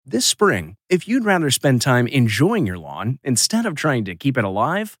This spring, if you'd rather spend time enjoying your lawn instead of trying to keep it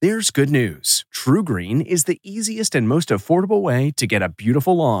alive, there's good news. TruGreen is the easiest and most affordable way to get a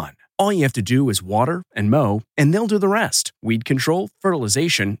beautiful lawn. All you have to do is water and mow, and they'll do the rest. Weed control,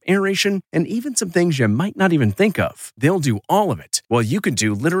 fertilization, aeration, and even some things you might not even think of. They'll do all of it, while you can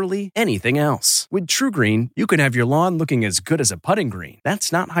do literally anything else. With TruGreen, you can have your lawn looking as good as a putting green.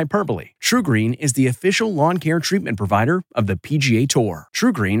 That's not hyperbole. TruGreen is the official lawn care treatment provider of the PGA Tour.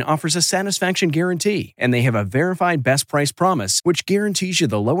 TruGreen offers a satisfaction guarantee, and they have a verified best price promise, which guarantees you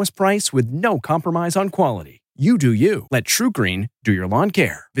the lowest price with no compromise on quality. You do you. Let TruGreen do your lawn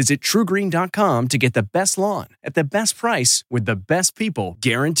care. Visit TruGreen.com to get the best lawn at the best price with the best people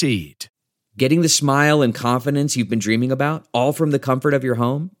guaranteed. Getting the smile and confidence you've been dreaming about, all from the comfort of your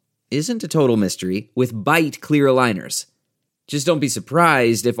home, isn't a total mystery with Byte clear aligners. Just don't be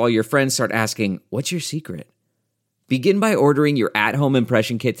surprised if all your friends start asking, "What's your secret?" Begin by ordering your at-home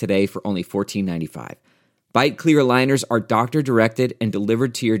impression kit today for only $14.95. Byte clear aligners are doctor-directed and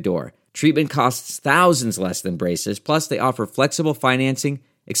delivered to your door. Treatment costs thousands less than braces, plus they offer flexible financing,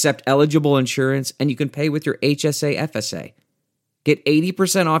 accept eligible insurance, and you can pay with your HSA FSA. Get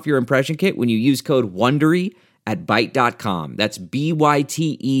 80% off your impression kit when you use code WONDERY at Byte.com. That's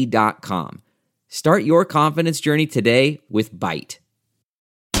BYTE.com. Start your confidence journey today with Byte.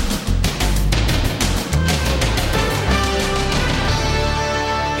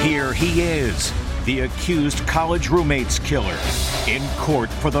 Here he is, the accused college roommate's killer. In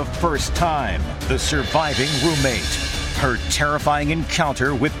court for the first time, the surviving roommate. Her terrifying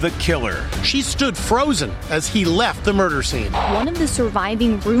encounter with the killer. She stood frozen as he left the murder scene. One of the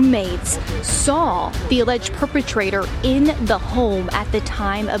surviving roommates saw the alleged perpetrator in the home at the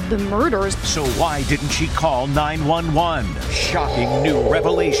time of the murders. So why didn't she call 911? Shocking new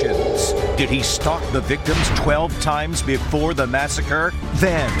revelations. Did he stalk the victims 12 times before the massacre?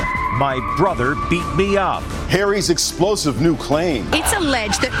 Then, my brother beat me up. Harry's explosive new claim. It's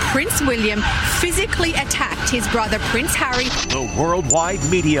alleged that Prince William physically attacked his brother Prince Harry. The worldwide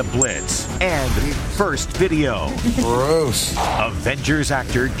media blitz and first video. Gross. Avengers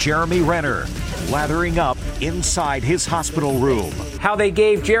actor Jeremy Renner lathering up inside his hospital room. How they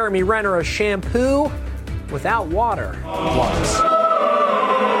gave Jeremy Renner a shampoo without water. Plus,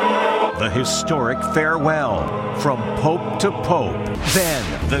 the historic farewell from Pope to Pope.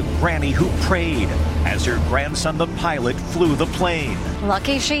 Then, the granny who prayed as her grandson, the pilot, flew the plane.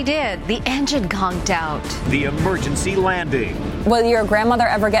 Lucky she did. The engine conked out. The emergency landing. Will your grandmother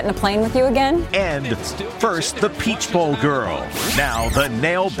ever get in a plane with you again? And first, the Peach Bowl girl. Now, the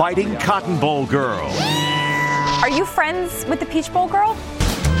nail-biting Cotton Bowl girl. Are you friends with the Peach Bowl girl?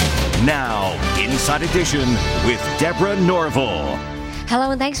 Now, Inside Edition with Deborah Norville.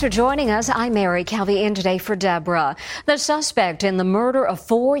 Hello and thanks for joining us. I'm Mary Calvi in today for Deborah. The suspect in the murder of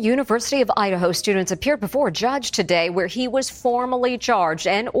 4 University of Idaho students appeared before a judge today where he was formally charged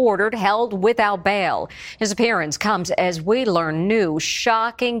and ordered held without bail. His appearance comes as we learn new,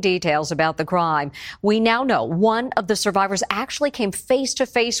 shocking details about the crime. We now know one of the survivors actually came face to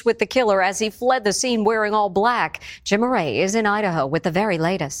face with the killer as he fled the scene wearing all black. Jim Murray is in Idaho with the very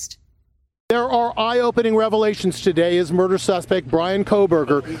latest. There are eye-opening revelations today as murder suspect Bryan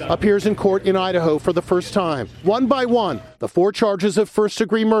Kohberger appears in court in Idaho for the first time. One by one, the 4 charges of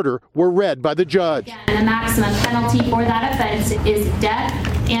first-degree murder were read by the judge. And the maximum penalty for that offense is death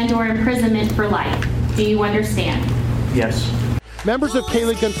and/or imprisonment for life. Do you understand? Yes. Members of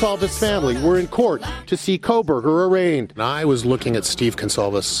Kaylee Gonsalves' family were in court to see Kohberger arraigned. I was looking at Steve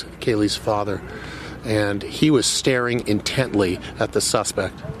Gonsalves, Kaylee's father, and he was staring intently at the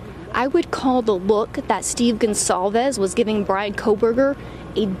suspect. I would call the look that Steve Gonsalves was giving Bryan Kohberger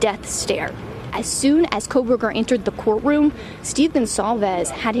a death stare. As soon as Kohberger entered the courtroom, Steve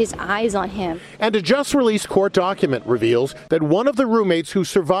Gonsalves had his eyes on him. And a just-released court document reveals that one of the roommates who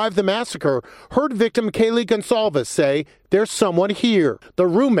survived the massacre heard victim Kaylee Gonsalves say, "There's someone here." The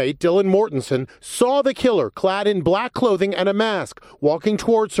roommate, Dylan Mortensen, saw the killer clad in black clothing and a mask walking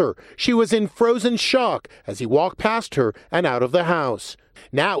towards her. She was in frozen shock as he walked past her and out of the house.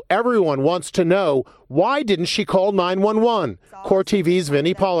 Now everyone wants to know, why didn't she call 911? Core TV's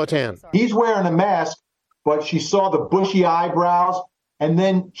Vinny Politan. He's wearing a mask, but she saw the bushy eyebrows, and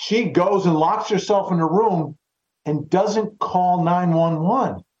then she goes and locks herself in a room and doesn't call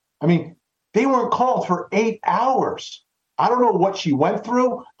 911. I mean, they weren't called for 8 hours. I don't know what she went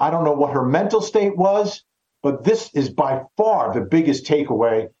through. I don't know what her mental state was, but this is by far the biggest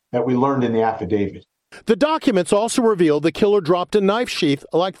takeaway that we learned in the affidavit. The documents also reveal the killer dropped a knife sheath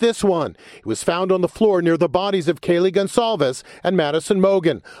like this one. It was found on the floor near the bodies of Kaylee Gonsalves and Madison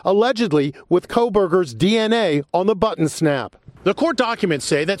Mogen, allegedly with Kohberger's DNA on the button snap. The court documents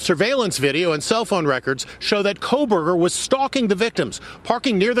say that surveillance video and cell phone records show that Kohberger was stalking the victims,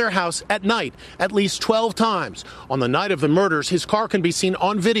 parking near their house at night at least 12 times. On the night of the murders, his car can be seen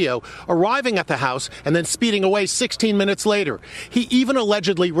on video arriving at the house and then speeding away 16 minutes later. He even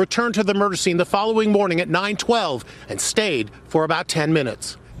allegedly returned to the murder scene the following morning at 9:12 and stayed for about 10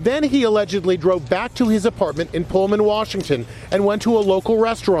 minutes. Then he allegedly drove back to his apartment in Pullman, Washington, and went to a local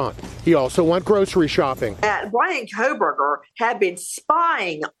restaurant. He also went grocery shopping. Brian Kohberger had been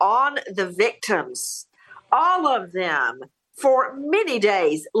spying on the victims, all of them, for many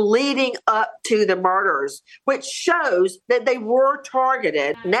days leading up to the murders, which shows that they were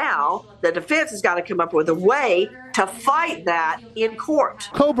targeted. Now, the defense has got to come up with a way to fight that in court.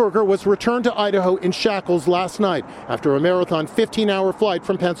 Kohberger was returned to Idaho in shackles last night after a marathon 15-hour flight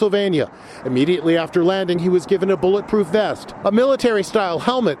from Pennsylvania. Immediately after landing, he was given a bulletproof vest. A military-style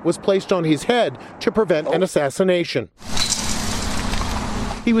helmet was placed on his head to prevent an assassination.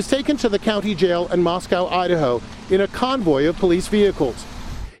 He was taken to the county jail in Moscow, Idaho, in a convoy of police vehicles.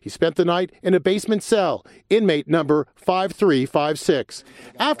 He spent the night in a basement cell, inmate number 5356.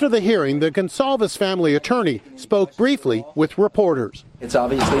 After the hearing, the Gonsalves family attorney spoke briefly with reporters. It's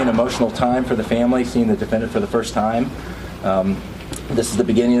obviously an emotional time for the family, seeing the defendant for the first time. This is the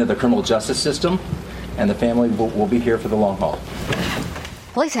beginning of the criminal justice system, and the family will be here for the long haul.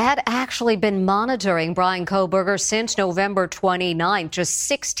 Police had actually been monitoring Brian Kohberger since November 29th, just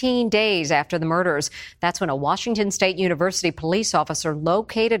 16 days after the murders. That's when a Washington State University police officer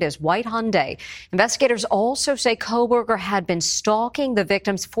located his white Hyundai. Investigators also say Kohberger had been stalking the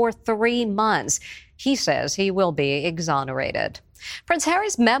victims for 3 months. He says he will be exonerated. Prince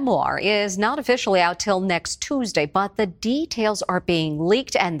Harry's memoir is not officially out till next Tuesday, but the details are being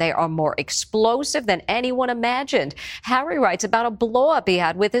leaked and they are more explosive than anyone imagined. Harry writes about a blow-up he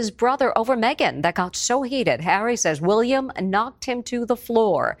had with his brother over Meghan that got so heated. Harry says William knocked him to the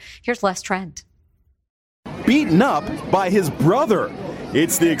floor. Here's Les Trent. Beaten up by his brother.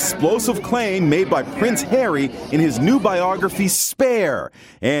 It's the explosive claim made by Prince Harry in his new biography, Spare.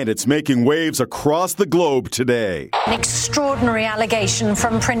 And it's making waves across the globe today. An extraordinary allegation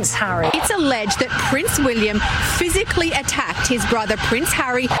from Prince Harry. It's alleged that Prince William physically attacked his brother, Prince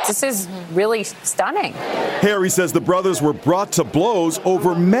Harry. This is really stunning. Harry says the brothers were brought to blows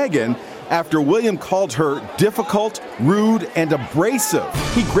over Meghan after William called her difficult, rude, and abrasive.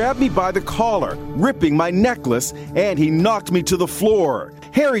 He grabbed me by the collar, ripping my necklace, and he knocked me to the floor.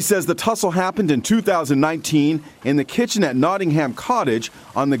 Harry says the tussle happened in 2019 in the kitchen at Nottingham Cottage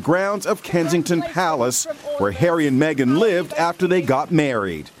on the grounds of Kensington Palace, where Harry and Meghan lived after they got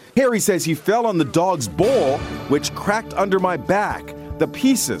married. Harry says he fell on the dog's bowl, which cracked under my back, the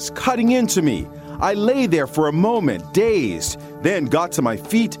pieces cutting into me. I lay there for a moment, dazed, then got to my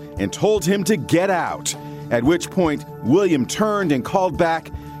feet and told him to get out. At which point, William turned and called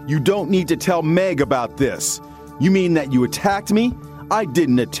back, "You don't need to tell Meg about this." "You mean that you attacked me?" "I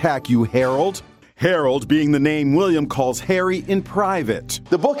didn't attack you, Harold." Harold being the name William calls Harry in private.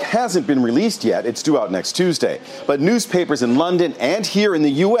 The book hasn't been released yet. It's due out next Tuesday. But newspapers in London and here in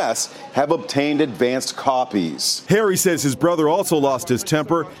the U.S. have obtained advanced copies. Harry says his brother also lost his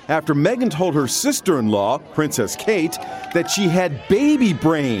temper after Meghan told her sister-in-law, Princess Kate, that she had baby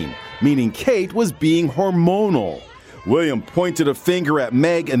brain, meaning Kate was being hormonal. William pointed a finger at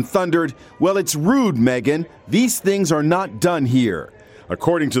Meg and thundered, "Well, it's rude, Meghan. These things are not done here."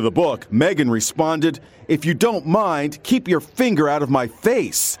 According to the book, Meghan responded, "If you don't mind, keep your finger out of my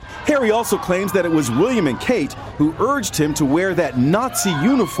face." Harry also claims that it was William and Kate who urged him to wear that Nazi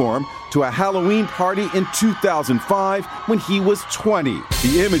uniform to a Halloween party in 2005 when he was 20.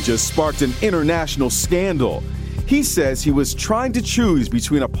 The images sparked an international scandal. He says he was trying to choose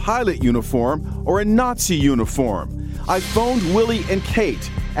between a pilot uniform or a Nazi uniform. "I phoned Willie and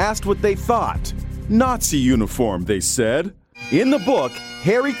Kate, asked what they thought. Nazi uniform, they said." In the book,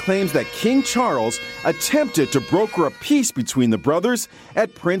 Harry claims that King Charles attempted to broker a peace between the brothers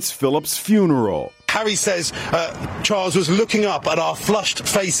at Prince Philip's funeral. Harry says Charles was looking up at our flushed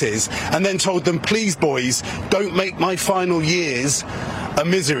faces and then told them, "Please, boys, don't make my final years a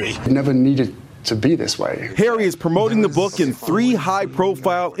misery." It never needed to be this way. Harry is promoting the book in 3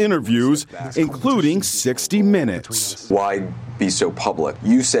 high-profile interviews, including 60 Minutes. Why be so public?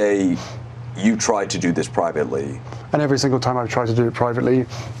 You say you tried to do this privately. And every single time I've tried to do it privately,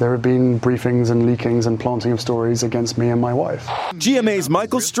 there have been briefings and leakings and planting of stories against me and my wife. GMA's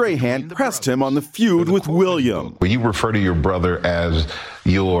Michael Strahan pressed him on the feud with William. You refer to your brother as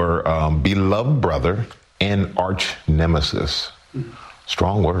your beloved brother and arch nemesis.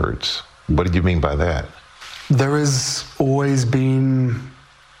 Strong words. What did you mean by that? There has always been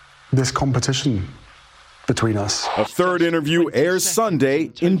this competition between us. A third interview airs Sunday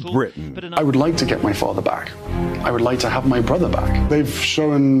in Britain. I would like to get my father back. I would like to have my brother back. They've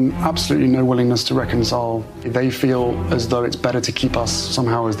shown absolutely no willingness to reconcile. They feel as though it's better to keep us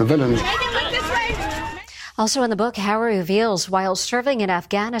somehow as the villains. Also in the book, Harry reveals while serving in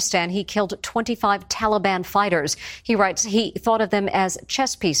Afghanistan, he killed 25 Taliban fighters. He writes he thought of them as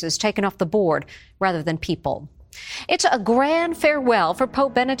chess pieces taken off the board rather than people. It's a grand farewell for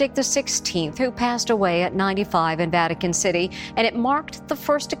Pope Benedict XVI, who passed away at 95 in Vatican City, and it marked the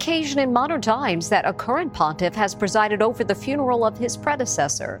first occasion in modern times that a current pontiff has presided over the funeral of his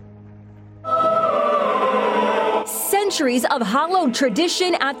predecessor. Centuries of hallowed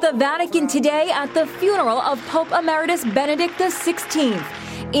tradition at the Vatican today at the funeral of Pope Emeritus Benedict XVI.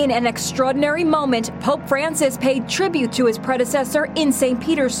 In an extraordinary moment, Pope Francis paid tribute to his predecessor in St.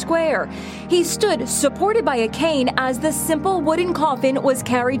 Peter's Square. He stood supported by a cane as the simple wooden coffin was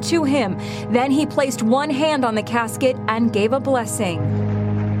carried to him. Then he placed one hand on the casket and gave a blessing.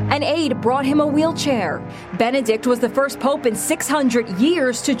 An aide brought him a wheelchair. Benedict was the first pope in 600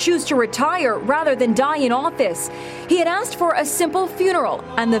 years to choose to retire rather than die in office. He had asked for a simple funeral,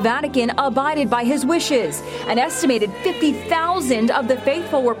 and the Vatican abided by his wishes. An estimated 50,000 of the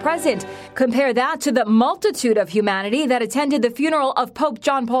faithful were present. Compare that to the multitude of humanity that attended the funeral of Pope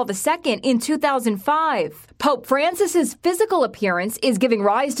John Paul II in 2005. Pope Francis's physical appearance is giving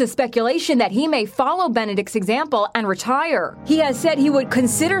rise to speculation that he may follow Benedict's example and retire. He has said he would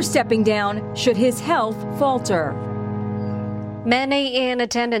consider stepping down should his health falter. Many in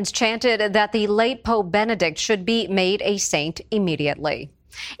attendance chanted that the late Pope Benedict should be made a saint immediately.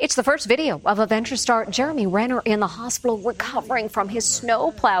 It's the first video of Avenger star Jeremy Renner in the hospital recovering from his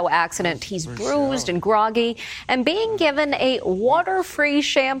snowplow accident. He's bruised and groggy and being given a water-free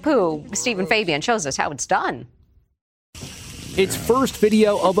shampoo. Stephen Fabian shows us how it's done. It's first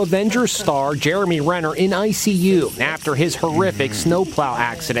video of Avenger star Jeremy Renner in ICU after his horrific snowplow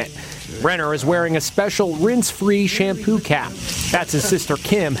accident. Renner is wearing a special rinse-free shampoo cap. That's his sister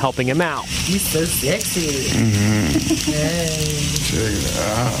Kim helping him out. He's so sexy. Check it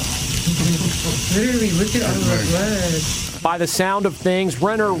out. Literally, look at all the blood. By the sound of things,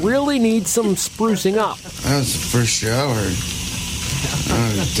 Renner really needs some sprucing up. That was the first shower.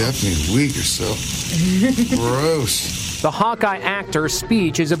 I was definitely weak or so. Gross. The Hawkeye actor's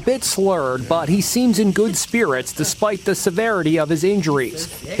speech is a bit slurred, but he seems in good spirits despite the severity of his injuries.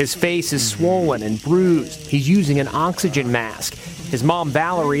 His face is swollen and bruised. He's using an oxygen mask. His mom,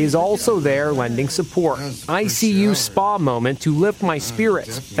 Valerie, is also there lending support. ICU spa moment to lift my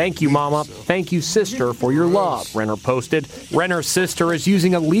spirits. Thank you, Mama. Thank you, sister, for your love, Renner posted. Renner's sister is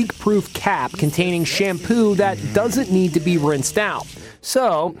using a leak-proof cap containing shampoo that doesn't need to be rinsed out.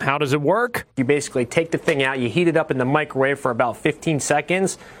 So, how does it work? You basically take the thing out, you heat it up in the microwave for about 15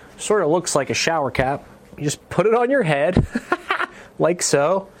 seconds. Sort of looks like a shower cap. You just put it on your head, like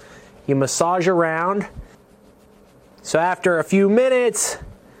so. You massage around. So after a few minutes,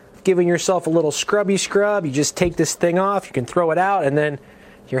 giving yourself a little scrubby scrub, you just take this thing off, you can throw it out, and then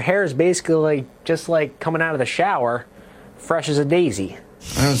your hair is basically just like coming out of the shower, fresh as a daisy.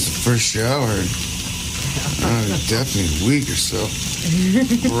 That was the first shower. I was definitely weak or so.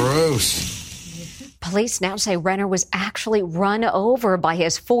 Gross. Police now say Renner was actually run over by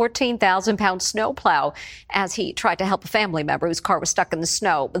his 14,000-pound snowplow as he tried to help a family member whose car was stuck in the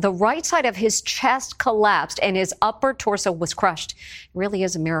snow. The right side of his chest collapsed and his upper torso was crushed. It really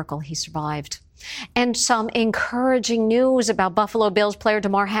is a miracle he survived. And some encouraging news about Buffalo Bills player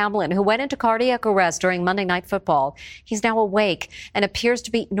Damar Hamlin, who went into cardiac arrest during Monday Night Football. He's now awake and appears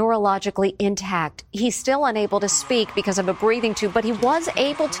to be neurologically intact. He's still unable to speak because of a breathing tube, but he was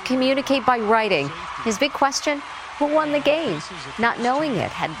able to communicate by writing. His big question, who won the game? Not knowing it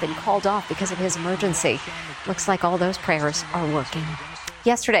had been called off because of his emergency. Looks like all those prayers are working.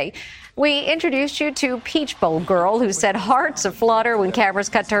 Yesterday, we introduced you to Peach Bowl Girl, who said hearts aflutter when cameras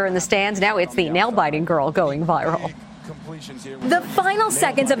cut to her in the stands. Now it's the nail-biting girl going viral. The final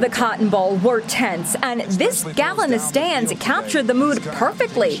seconds of the Cotton Bowl were tense, and this gal in the stands captured the mood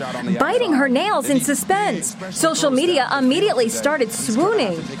perfectly, biting her nails in suspense. Social media immediately started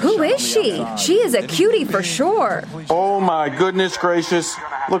swooning. Who is she? She is a cutie for sure. Oh my goodness gracious,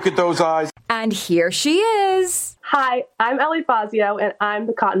 look at those eyes. And here she is. Hi, I'm Ellie Fazio, and I'm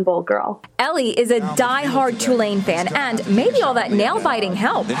the Cotton Bowl Girl. Ellie is a die-hard Tulane fan, and maybe all that nail-biting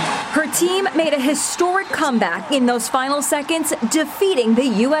helped. Her team made a historic comeback in those final seconds, defeating the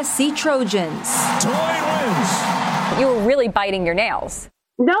USC Trojans. Tulane wins. You were really biting your nails.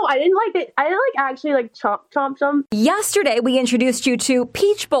 No, I didn't like it. I didn't actually chomp them. Yesterday, we introduced you to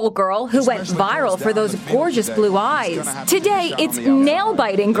Peach Bowl Girl, who went viral for those gorgeous blue eyes. Today, it's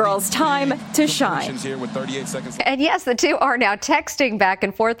nail-biting girl's time to shine. And yes, the two are now texting back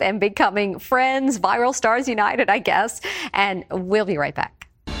and forth and becoming friends, viral stars united, I guess. And we'll be right back.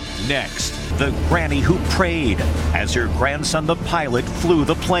 Next, the granny who prayed as her grandson, the pilot, flew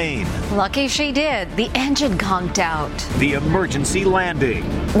the plane. Lucky she did. The engine conked out. The emergency landing.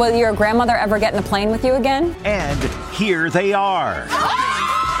 Will your grandmother ever get in a plane with you again? And here they are.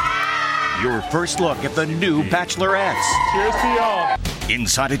 Your first look at the new Bachelorettes. Cheers to y'all.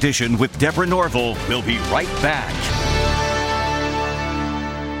 Inside Edition with Deborah Norville. We'll be right back.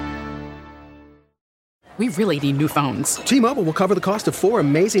 We really need new phones. T-Mobile will cover the cost of 4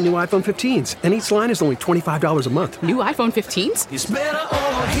 amazing new iPhone 15s, and each line is only $25 a month. New iPhone 15s? It's better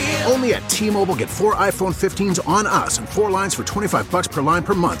over here. Only at T-Mobile, get 4 iPhone 15s on us and 4 lines for $25 per line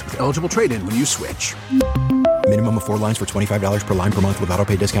per month with eligible trade-in when you switch. Minimum of 4 lines for $25 per line per month with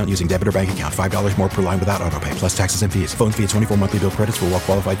autopay discount using debit or bank account. $5 more per line without autopay, plus taxes and fees. Phone fee at 24 monthly bill credits for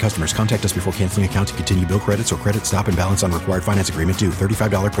well-qualified customers. Contact us before canceling account to continue bill credits or credit stop and balance on required finance agreement due.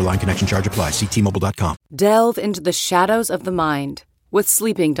 $35 per line connection charge applies. See T-Mobile.com. Delve into the shadows of the mind with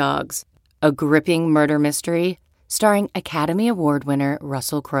Sleeping Dogs, a gripping murder mystery starring Academy Award winner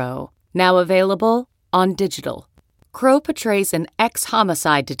Russell Crowe. Now available on digital. Crowe portrays an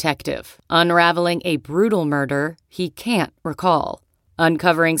ex-homicide detective, unraveling a brutal murder he can't recall.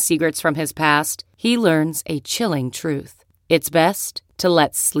 Uncovering secrets from his past, he learns a chilling truth. It's best to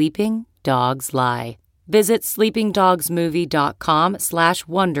let sleeping dogs lie. Visit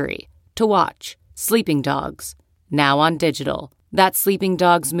sleepingdogsmovie.com/Wondery to watch Sleeping Dogs, now on digital. That's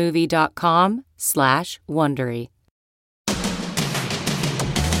sleepingdogsmovie.com/Wondery.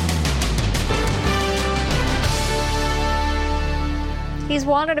 He's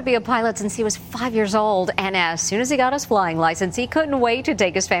wanted to be a pilot since he was 5 years old, and as soon as he got his flying license, he couldn't wait to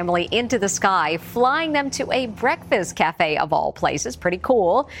take his family into the sky, flying them to a breakfast cafe of all places. Pretty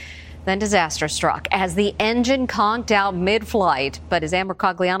cool. Then disaster struck as the engine conked out mid-flight. But as Amber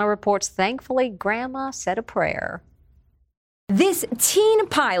Cogliano reports, thankfully, Grandma said a prayer. This teen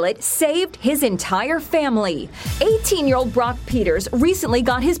pilot saved his entire family. 18-year-old Brock Peters recently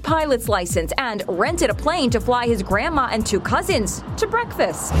got his pilot's license and rented a plane to fly his grandma and 2 cousins to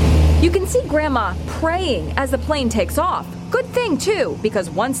breakfast. You can see Grandma praying as the plane takes off. Good thing, too, because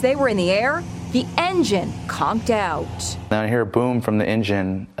once they were in the air, the engine conked out. Then I hear a boom from the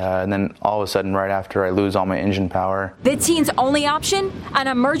engine, and then all of a sudden, right after, I lose all my engine power. The teen's only option? An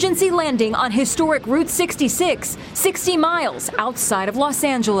emergency landing on historic Route 66, 60 miles outside of Los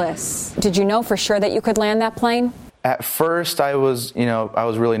Angeles. Did you know for sure that you could land that plane? At first, I was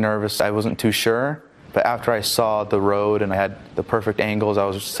really nervous. I wasn't too sure. But after I saw the road and I had the perfect angles, I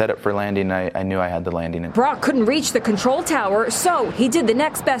was set up for landing. I knew I had the landing. Brock couldn't reach the control tower, so he did the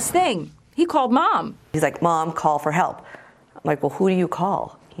next best thing. He called Mom. He's like, Mom, call for help. I'm like, well, who do you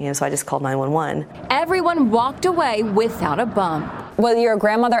call? So I just called 911. Everyone walked away without a bump. Will your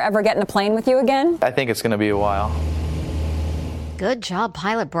grandmother ever get in a plane with you again? I think it's going to be a while. Good job,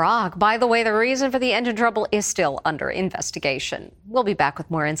 Pilot Brock. By the way, the reason for the engine trouble is still under investigation. We'll be back with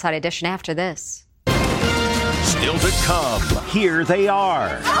more Inside Edition after this. Still to come, here they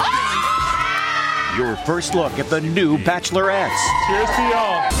are. Your first look at the new Bachelorettes. Cheers to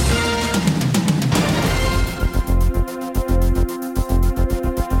y'all.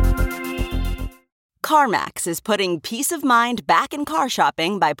 CarMax is putting peace of mind back in car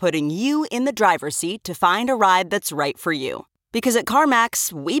shopping by putting you in the driver's seat to find a ride that's right for you. Because at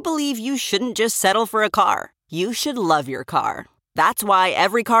CarMax, we believe you shouldn't just settle for a car. You should love your car. That's why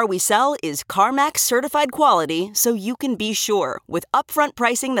every car we sell is CarMax certified quality, so you can be sure with upfront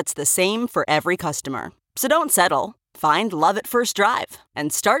pricing that's the same for every customer. So don't settle. Find love at first drive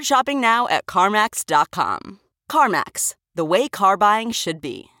and start shopping now at CarMax.com. CarMax, the way car buying should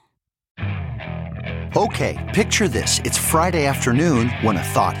be. Okay, picture this. It's Friday afternoon when a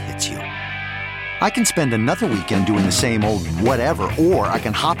thought hits you. I can spend another weekend doing the same old whatever, or I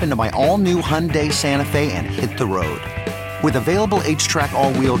can hop into my all-new Hyundai Santa Fe and hit the road. With available H-Track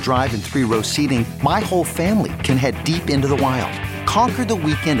all-wheel drive and 3-row seating, my whole family can head deep into the wild. Conquer the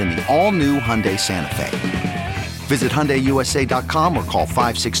weekend in the all-new Hyundai Santa Fe. Visit HyundaiUSA.com or call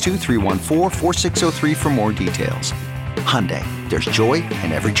 562-314-4603 for more details. Hyundai, there's joy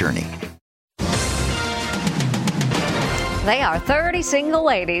in every journey. They are 30 single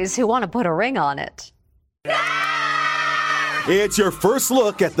ladies who want to put a ring on it. It's your first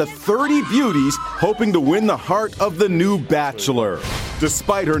look at the 30 beauties hoping to win the heart of the new bachelor.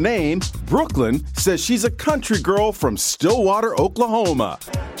 Despite her name, Brooklyn says she's a country girl from Stillwater, Oklahoma.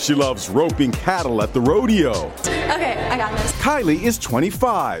 She loves roping cattle at the rodeo. Okay, I got this. Kylie is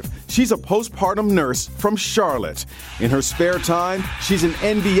 25. She's a postpartum nurse from Charlotte. In her spare time, she's an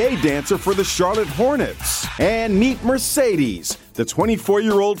NBA dancer for the Charlotte Hornets. And meet Mercedes. The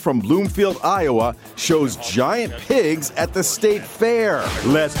 24-year-old from Bloomfield, Iowa, shows giant pigs at the state fair.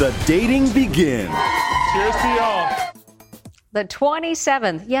 Let the dating begin. Cheers to y'all. The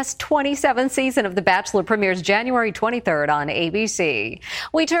 27th season of The Bachelor premieres January 23rd on ABC.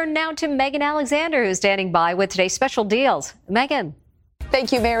 We turn now to Megan Alexander, who's standing by with today's special deals. Megan.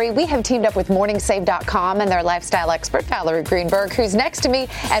 Thank you, Mary. We have teamed up with MorningSave.com and their lifestyle expert, Valerie Greenberg, who's next to me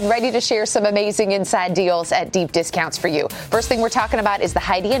and ready to share some amazing inside deals at deep discounts for you. First thing we're talking about is the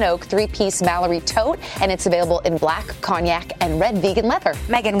Heidi & Oak 3-piece Mallory tote, and it's available in black, cognac, and red vegan leather.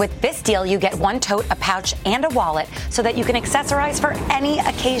 Megan, with this deal, you get one tote, a pouch, and a wallet so that you can accessorize for any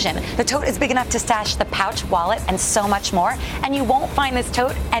occasion. The tote is big enough to stash the pouch, wallet, and so much more, and you won't find this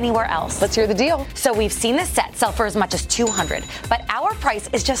tote anywhere else. Let's hear the deal. So we've seen this set sell for as much as $200, but our price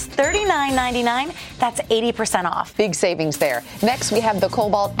is just $39.99. That's 80% off. Big savings there. Next, we have the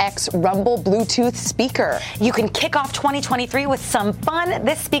Cobalt X Rumble Bluetooth speaker. You can kick off 2023 with some fun.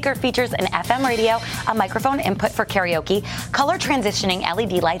 This speaker features an FM radio, a microphone input for karaoke, color transitioning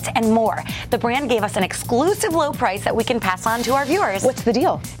LED lights, and more. The brand gave us an exclusive low price that we can pass on to our viewers. What's the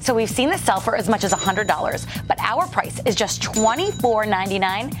deal? So we've seen this sell for as much as $100, but our price is just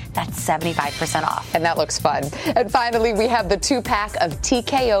 $24.99. That's 75% off. And that looks fun. And finally, we have the 2-pack of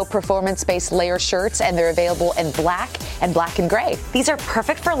TKO performance-based layer shirts, and they're available in black and gray. These are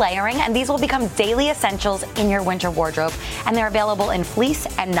perfect for layering, and these will become daily essentials in your winter wardrobe. And they're available in fleece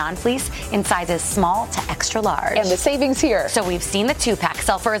and non-fleece in sizes small to extra large. And the savings here. So we've seen the 2-pack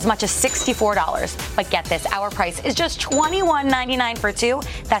sell for as much as $64. But get this, our price is just $21.99 for 2.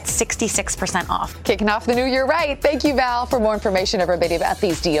 That's 66% off. Kicking off the new year right. Thank you, Val. For more information, everybody, about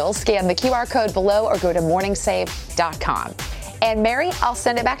these deals, scan the QR code below or go to morningsave.com. And Mary, I'll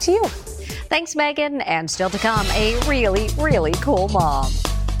send it back to you. Thanks, Megan. And still to come, a really, really cool mom.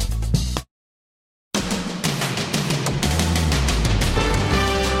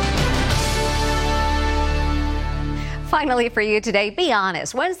 Finally for you today, be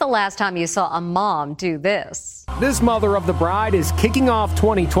honest. When's the last time you saw a mom do this? This mother of the bride is kicking off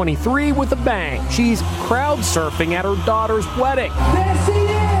 2023 with a bang. She's crowd surfing at her daughter's wedding. There she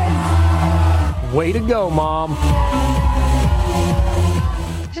is! Way to go, Mom.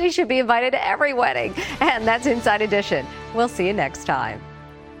 She should be invited to every wedding. And that's Inside Edition. We'll see you next time.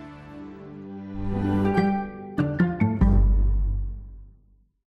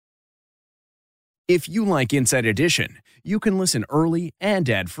 If you like Inside Edition, you can listen early and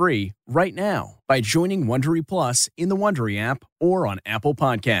ad-free right now by joining Wondery Plus in the Wondery app or on Apple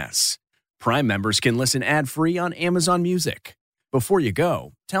Podcasts. Prime members can listen ad-free on Amazon Music. Before you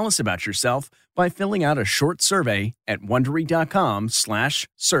go, tell us about yourself by filling out a short survey at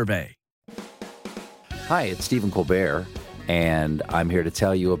Wondery.com/survey. Hi, it's Stephen Colbert, and I'm here to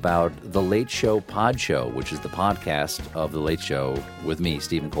tell you about The Late Show Pod Show, which is the podcast of The Late Show with me,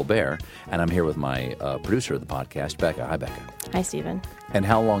 Stephen Colbert, and I'm here with my producer of the podcast, Becca. Hi, Becca. Hi, Stephen. And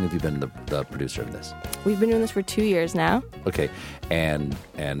how long have you been the producer of this? We've been doing this for 2 years now. Okay, and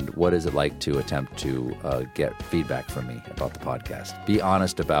what is it like to attempt to get feedback from me about the podcast? Be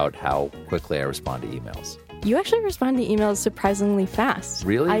honest about how quickly I respond to emails. You actually respond to emails surprisingly fast.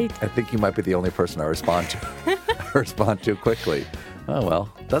 Really? I think you might be the only person I respond to. Respond to quickly. Oh, well,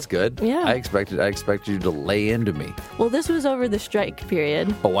 that's good. Yeah. I expected you to lay into me. Well, this was over the strike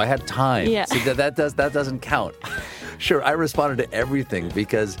period. Oh, I had time. Yeah. See, that doesn't count. Sure, I responded to everything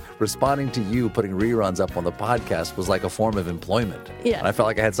because responding to you putting reruns up on the podcast was like a form of employment. Yeah. And I felt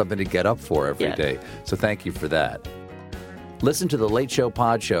like I had something to get up for every day. So thank you for that. Listen to The Late Show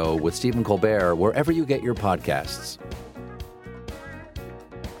Pod Show with Stephen Colbert wherever you get your podcasts.